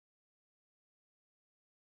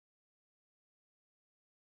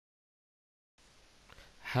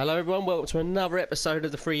Hello everyone, welcome to another episode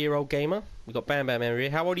of the 3-Year-Old Gamer. We've got BamBam here.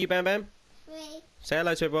 How old are you, BamBam? 3. Say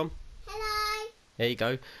hello to everyone. Hello. There you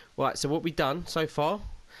go. Right, so what we've done so far,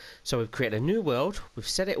 so we've created a new world, we've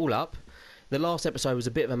set it all up. The last episode was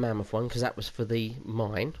a bit of a mammoth one because that was for the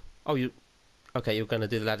mine. Oh, okay, you're going to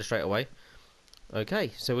do the ladder straight away.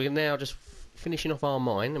 Okay, so we're now just finishing off our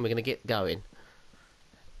mine and we're going to get going.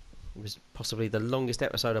 It was possibly the longest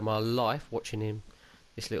episode of my life watching him,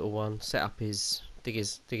 this little one, set up his... Dig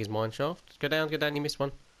his mine shaft. Go down, you missed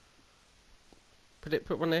one.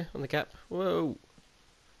 Put one there on the gap. Whoa.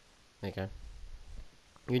 There you go.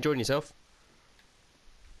 You enjoying yourself?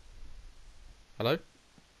 Hello?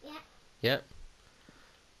 Yeah. Yeah.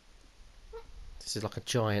 This is like a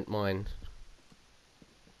giant mine.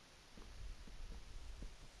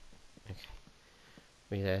 Okay.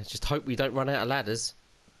 We there. Just hope we don't run out of ladders.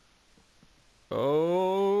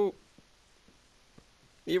 Oh.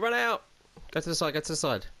 You run out. Go to the side, go to the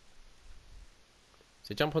side.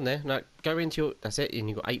 So jump on there. No, go into your... That's it, and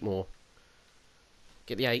you've got 8 more.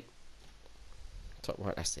 Get the 8. Top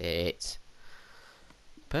right, that's it.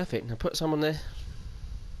 Perfect. Now put some on there.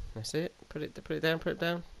 That's it. Put it down.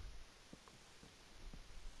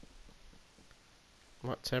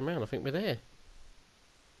 Right, turn around. I think we're there.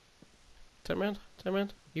 Turn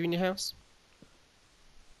around. You in your house?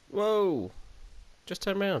 Whoa! Just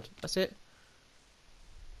turn around. That's it.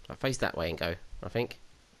 Right, face that way and go, I think.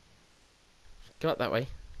 Go up that way.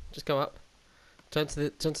 Just go up. Go up to the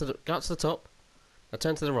top. Now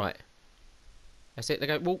turn to the right. That's it. They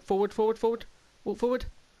go. Walk forward. Walk forward.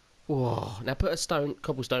 Whoa. Now put a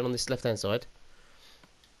cobblestone on this left hand side.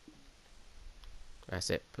 That's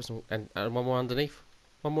it. Put some and one more underneath.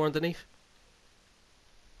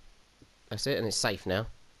 That's it, and it's safe now.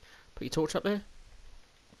 Put your torch up there.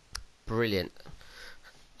 Brilliant.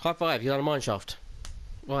 High five. You're on a mine shaft.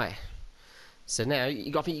 Right. So now I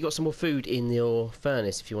think you got some more food in your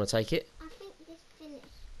furnace if you want to take it. I think this finished.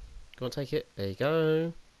 Go on, take it. There you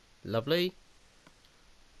go. Lovely.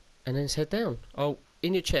 And then let's head down. Oh,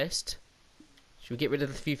 in your chest. Should we get rid of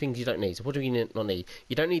the few things you don't need? So what do you not need?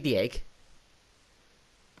 You don't need the egg.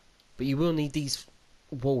 But you will need these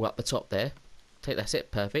wall up the top there. That's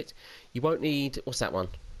it. Perfect. You won't need... What's that one?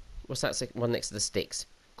 What's that one next to the sticks?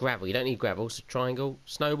 Gravel. You don't need gravel. So triangle.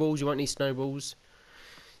 Snowballs. You won't need snowballs.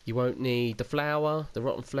 You won't need the flour, the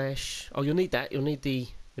rotten flesh. Oh, you'll need that. You'll need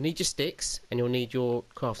your sticks, and you'll need your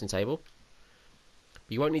crafting table.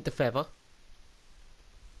 But you won't need the feather.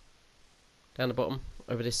 Down the bottom,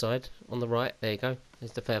 over this side, on the right. There you go.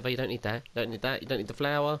 There's the feather. You don't need that. You don't need that. You don't need the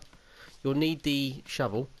flour. You'll need the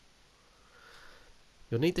shovel.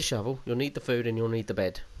 You'll need the shovel. You'll need the food, and you'll need the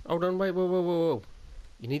bed. Hold on, wait, whoa.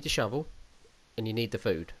 You need the shovel, and you need the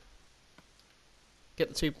food. Get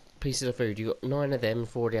the 2 pieces of food. You got 9 of them and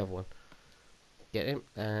 4 of the other one. Get him.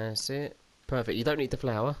 That's it. Perfect. You don't need the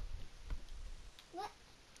flour. What?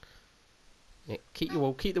 Yeah, keep the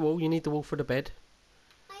wall. You need the wall for the bed.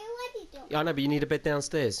 I already do. Yeah, I know, but you need a bed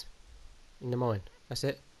downstairs. In the mine. That's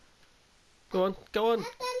it. Go on. That's gonna be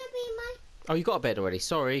my... Oh, you got a bed already.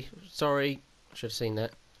 Sorry. I should have seen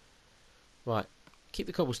that. Right. Keep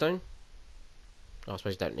the cobblestone. Oh, I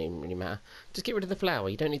suppose it don't even really matter. Just get rid of the flour.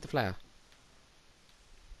 You don't need the flour.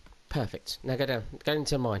 Perfect. Now go down. Go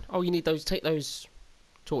into mine. Oh, you need those. Take those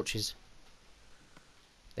torches.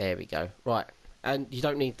 There we go. Right. And you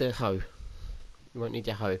don't need the hoe. You won't need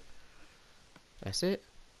your hoe. That's it.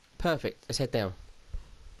 Perfect. Let's head down.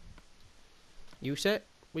 You set?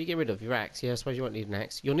 What do you get rid of? Your axe. Yeah, I suppose you won't need an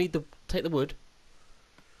axe. You'll need the... Take the wood.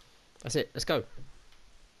 That's it. Let's go.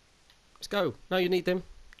 Let's go. No, you need them.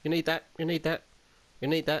 You need that. You need that. You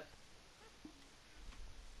need that.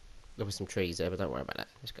 There were some trees there, but don't worry about that.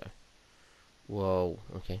 Let's go. Whoa,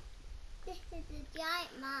 okay. This is a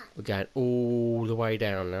giant mine. We're going all the way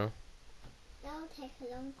down now. That'll take a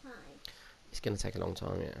long time. It's going to take a long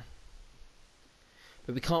time, yeah.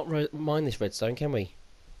 But we can't mine this redstone, can we?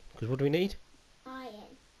 Because what do we need? Iron.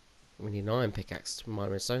 We need an iron pickaxe to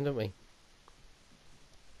mine redstone, don't we?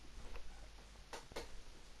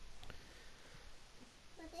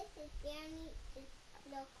 But this is the only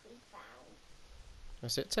block we found.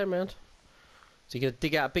 That's it, turn around. So you're going to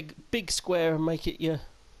dig out a big square and make it your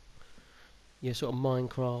sort of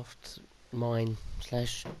Minecraft mine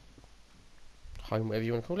slash home, whatever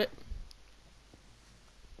you want to call it.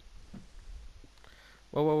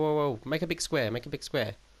 Whoa. Make a big square, With a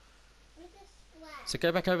square. So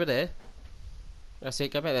go back over there. That's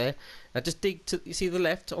it, go back there. Now just dig to, you see the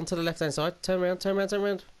left, onto the left hand side. Turn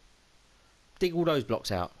around. Dig all those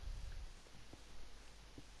blocks out.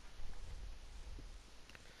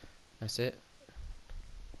 That's it.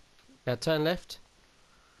 Now turn left.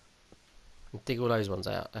 And dig all those ones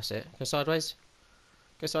out. That's it. Go sideways.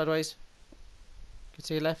 Go sideways. Go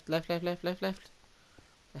to your left, left, left, left, left, left.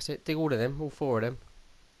 That's it. Dig all of them. All 4 of them.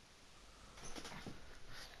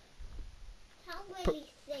 Can't really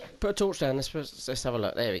see. Put a torch down. Let's have a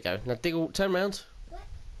look. There we go. Now dig all. Turn round. What?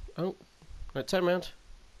 Oh. No, turn round.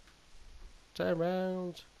 Turn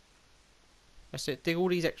round. That's it. Dig all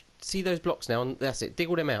these. See those blocks now. And that's it. Dig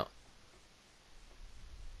all them out.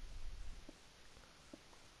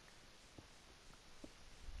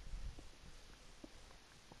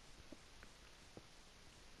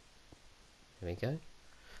 There we go.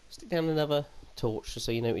 Stick down another torch just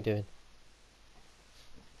so you know what you're doing.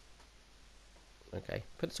 Okay.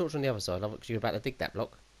 Put the torch on the other side. Because you're about to dig that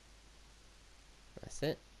block. That's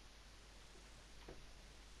it.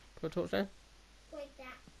 Put a torch down. Like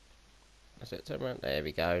that. That's it. Turn around. There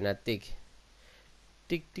we go. Now dig.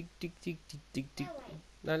 Dig, dig, dig, dig, dig, dig, dig. That way.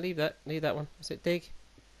 No, leave that. Leave that one. That's it. Dig.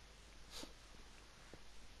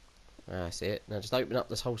 That's it. Now just open up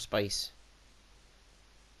this whole space.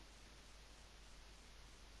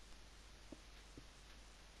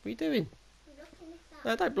 What are you doing? I'm looking this up.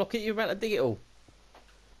 No, don't block it. You're about to dig it all.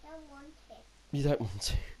 Don't want it. You don't want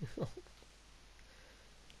to.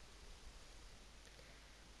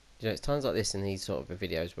 You know, it's times like this in these sort of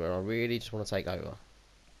videos where I really just want to take over.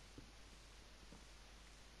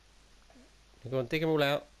 You go and dig them all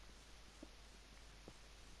out.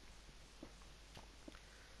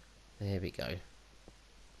 There we go.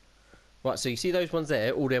 Right, so you see those ones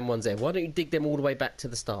there, all them ones there. Why don't you dig them all the way back to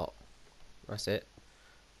the start? That's it.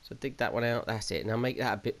 So dig that one out. That's it. Now make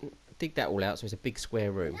that a bit. Dig that all out so it's a big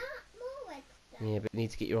square room. More redstone. Yeah, but you need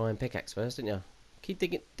to get your iron pickaxe first, don't you? Keep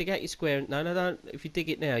digging. Dig out your square. No, no, no. If you dig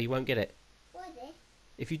it now, you won't get it. What is it?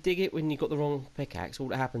 If you dig it when you've got the wrong pickaxe, all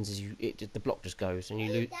that happens is the block just goes and you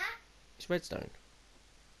What lose. is that? It's redstone.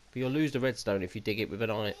 But you'll lose the redstone if you dig it with an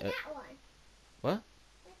iron. That one. What?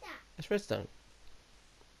 What's that? That's redstone.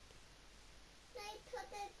 No, put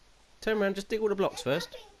the... Turn around. Just dig all the blocks There's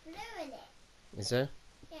first. nothing blue in it. Is there?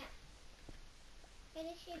 Yeah,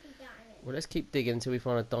 it should be diamond. Well, let's keep digging until we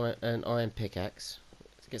find an iron pickaxe.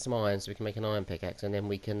 Let's get some iron so we can make an iron pickaxe, and then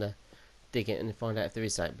we can dig it and find out if there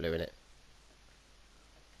is something blue in it.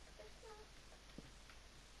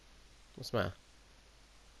 What's the matter?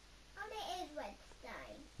 Oh, there is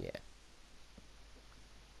redstone. Yeah.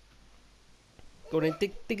 Go on then,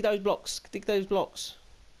 dig those blocks. Dig those blocks.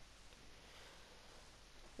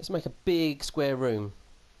 Let's make a big square room.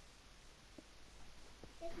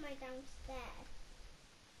 This is my downstairs.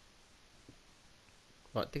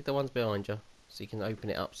 Right, dig the ones behind you so you can open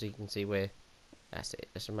it up so you can see where. That's it.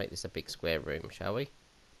 Let's make this a big square room, shall we?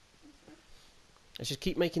 Let's just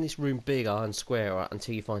keep making this room bigger and squarer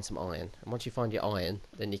until you find some iron. And once you find your iron,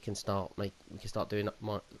 then you can start doing up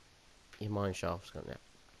your mine shafts, can't you?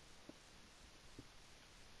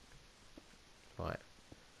 Right.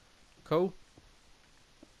 Cool.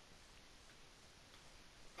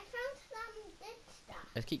 I found some dead stuff.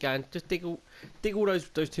 Let's keep going. Just dig all those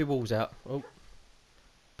 2 walls out. Oh.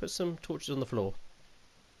 Put some torches on the floor.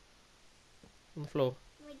 On the floor.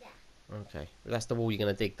 Right there. Okay. But that's the wall you're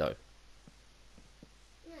gonna dig though.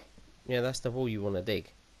 No, Yeah, that's the wall you wanna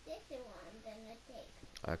dig. this is what I'm gonna dig.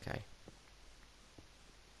 Okay.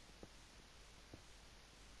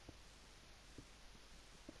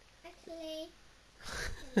 Actually,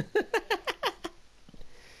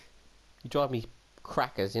 You drive me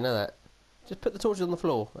crackers, you know that. Just put the torches on the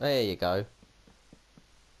floor. There you go.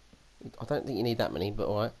 I don't think you need that many, but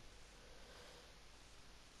alright.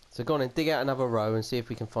 So go on and dig out another row and see if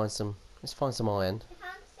we can find some. Let's find some iron. I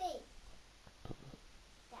can't see.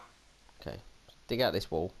 Okay. Dig out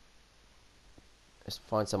this wall. Let's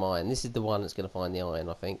find some iron. This is the one that's going to find the iron,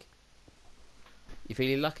 I think. You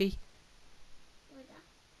feeling lucky? Right there.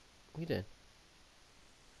 What are you doing?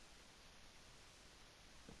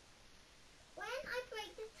 When I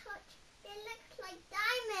break the touch, it looks like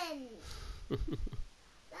diamonds.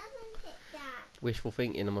 Doesn't it, Dad? Wishful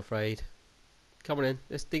thinking, I'm afraid. Come on in.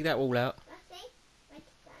 Let's dig that wall out. Let's see.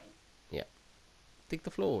 Redstone. Dig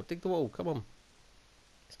the floor. Dig the wall. Come on.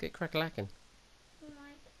 Let's get crack-a-lacking. Like,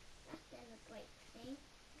 that's then a break thing.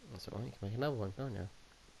 That's alright. You can make another one, can't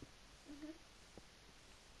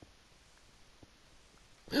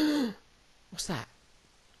you? What's that?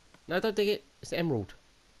 No, don't dig it. It's the emerald.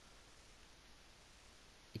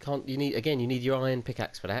 You can't. You need your iron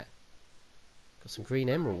pickaxe for that. Got some green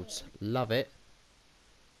emeralds. Love it.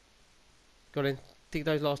 Got in. Dig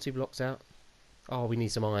those last 2 blocks out. Oh, we need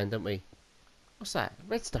some iron, don't we? What's that?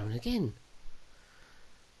 Redstone again.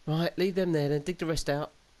 Right, leave them there then. Dig the rest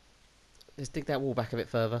out. Let's dig that wall back a bit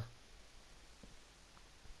further.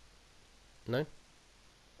 No?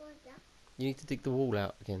 What's that? You need to dig the wall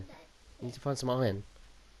out again. You need to find some iron.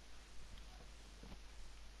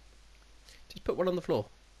 Just put one on the floor.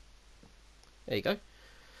 There you go.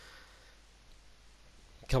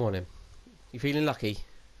 Come on, then. You feeling lucky?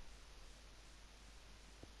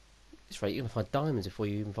 This rate, you're going to find diamonds before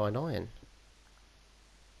you even find iron.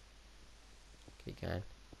 Keep going.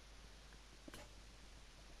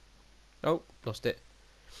 Oh, lost it.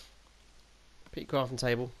 Put your crafting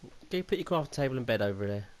table. Okay, put your crafting table and bed over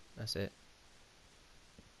there. That's it.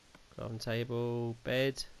 Crafting table,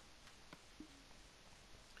 bed.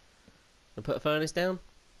 And put a furnace down.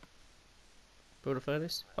 Build a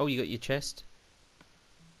furnace. Oh, you got your chest.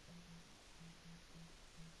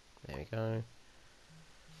 There we go.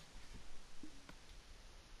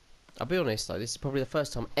 I'll be honest though, this is probably the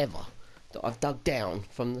first time ever that I've dug down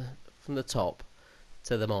from the top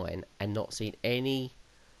to the mine and not seen any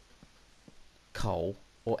coal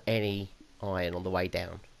or any iron on the way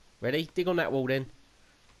down. Ready? Dig on that wall then.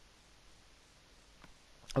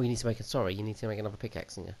 Oh, you need to make another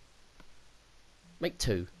pickaxe, don't you? Make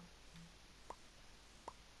 2.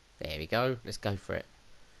 There we go. Let's go for it.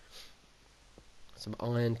 Some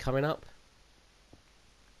iron coming up.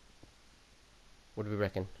 What do we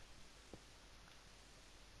reckon?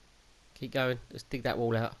 Keep going. Let's dig that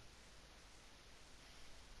wall out.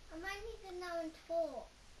 I might need another torch.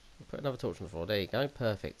 Put another torch on the floor. There you go.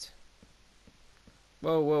 Perfect.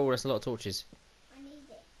 Whoa, whoa, that's a lot of torches. I need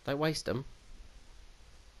it. Don't waste them.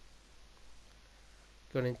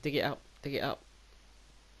 Go on in. Dig it up. Dig it up.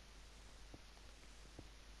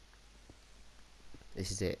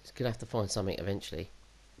 This is it. It's going to have to find something eventually.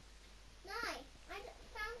 No, I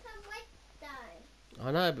found some redstone.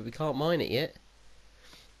 I know, but we can't mine it yet.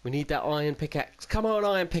 We need that iron pickaxe. Come on,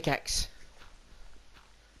 iron pickaxe.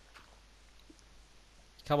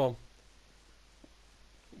 Come on.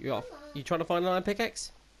 You trying to find an iron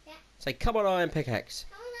pickaxe? Yeah. Say, come on, iron pickaxe.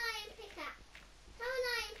 Come on, iron pickaxe. Come on,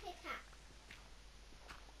 iron pickaxe.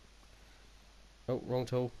 Oh, wrong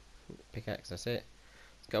tool. Pickaxe, that's it.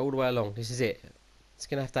 Let's go all the way along. This is it. It's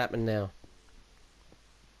going to have to happen now.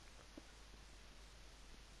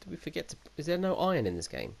 Did we forget to... Is there no iron in this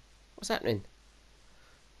game? What's happening?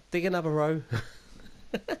 Dig another row.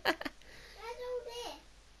 Where's all this?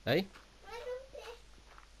 Hey? Where's all this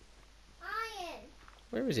iron?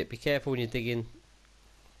 Where is it? Be careful when you're digging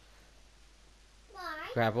Why?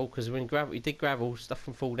 gravel, because when you dig gravel, stuff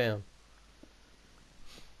can fall down.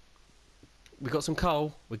 We got some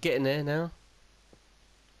coal. We're getting there now.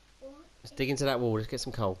 What? Let's dig into that wall. Let's get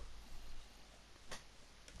some coal.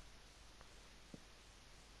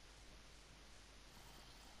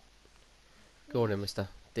 Go on then, mister.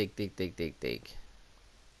 Dig, dig, dig, dig, dig.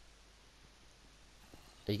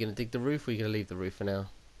 Are you going to dig the roof, or are you going to leave the roof for now?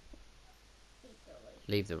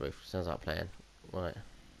 Leave the roof. Sounds like a plan. Right.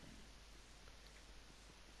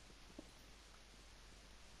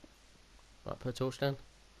 Right, put a torch down.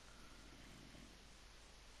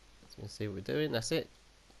 Let's go and see what we're doing. That's it.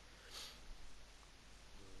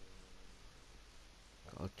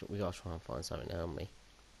 We gotta try and find something now, haven't we?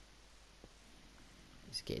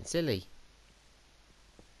 It's getting silly.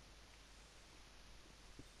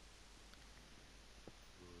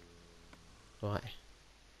 Right.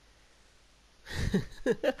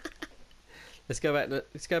 Let's go back to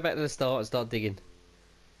the start and start digging.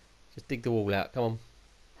 Just dig the wall out. Come on.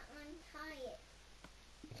 But I'm tired.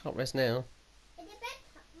 You can't rest now. Is the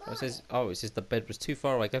bed Oh, it says the bed was too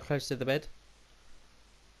far away. Go closer to the bed.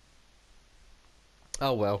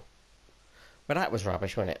 Oh well. Well, that was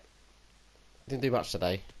rubbish, wasn't it? Didn't do much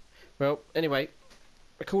today. Well, anyway,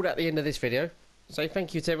 I called out the end of this video. Say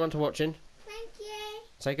thank you to everyone for watching. Thank you.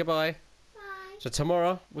 Say goodbye. Bye. So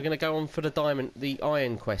tomorrow we're gonna go on for the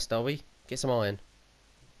iron quest, are we? Get some iron.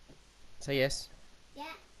 Say yes.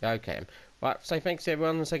 Yeah. Okay. Right. Say thanks to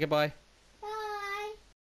everyone and say goodbye.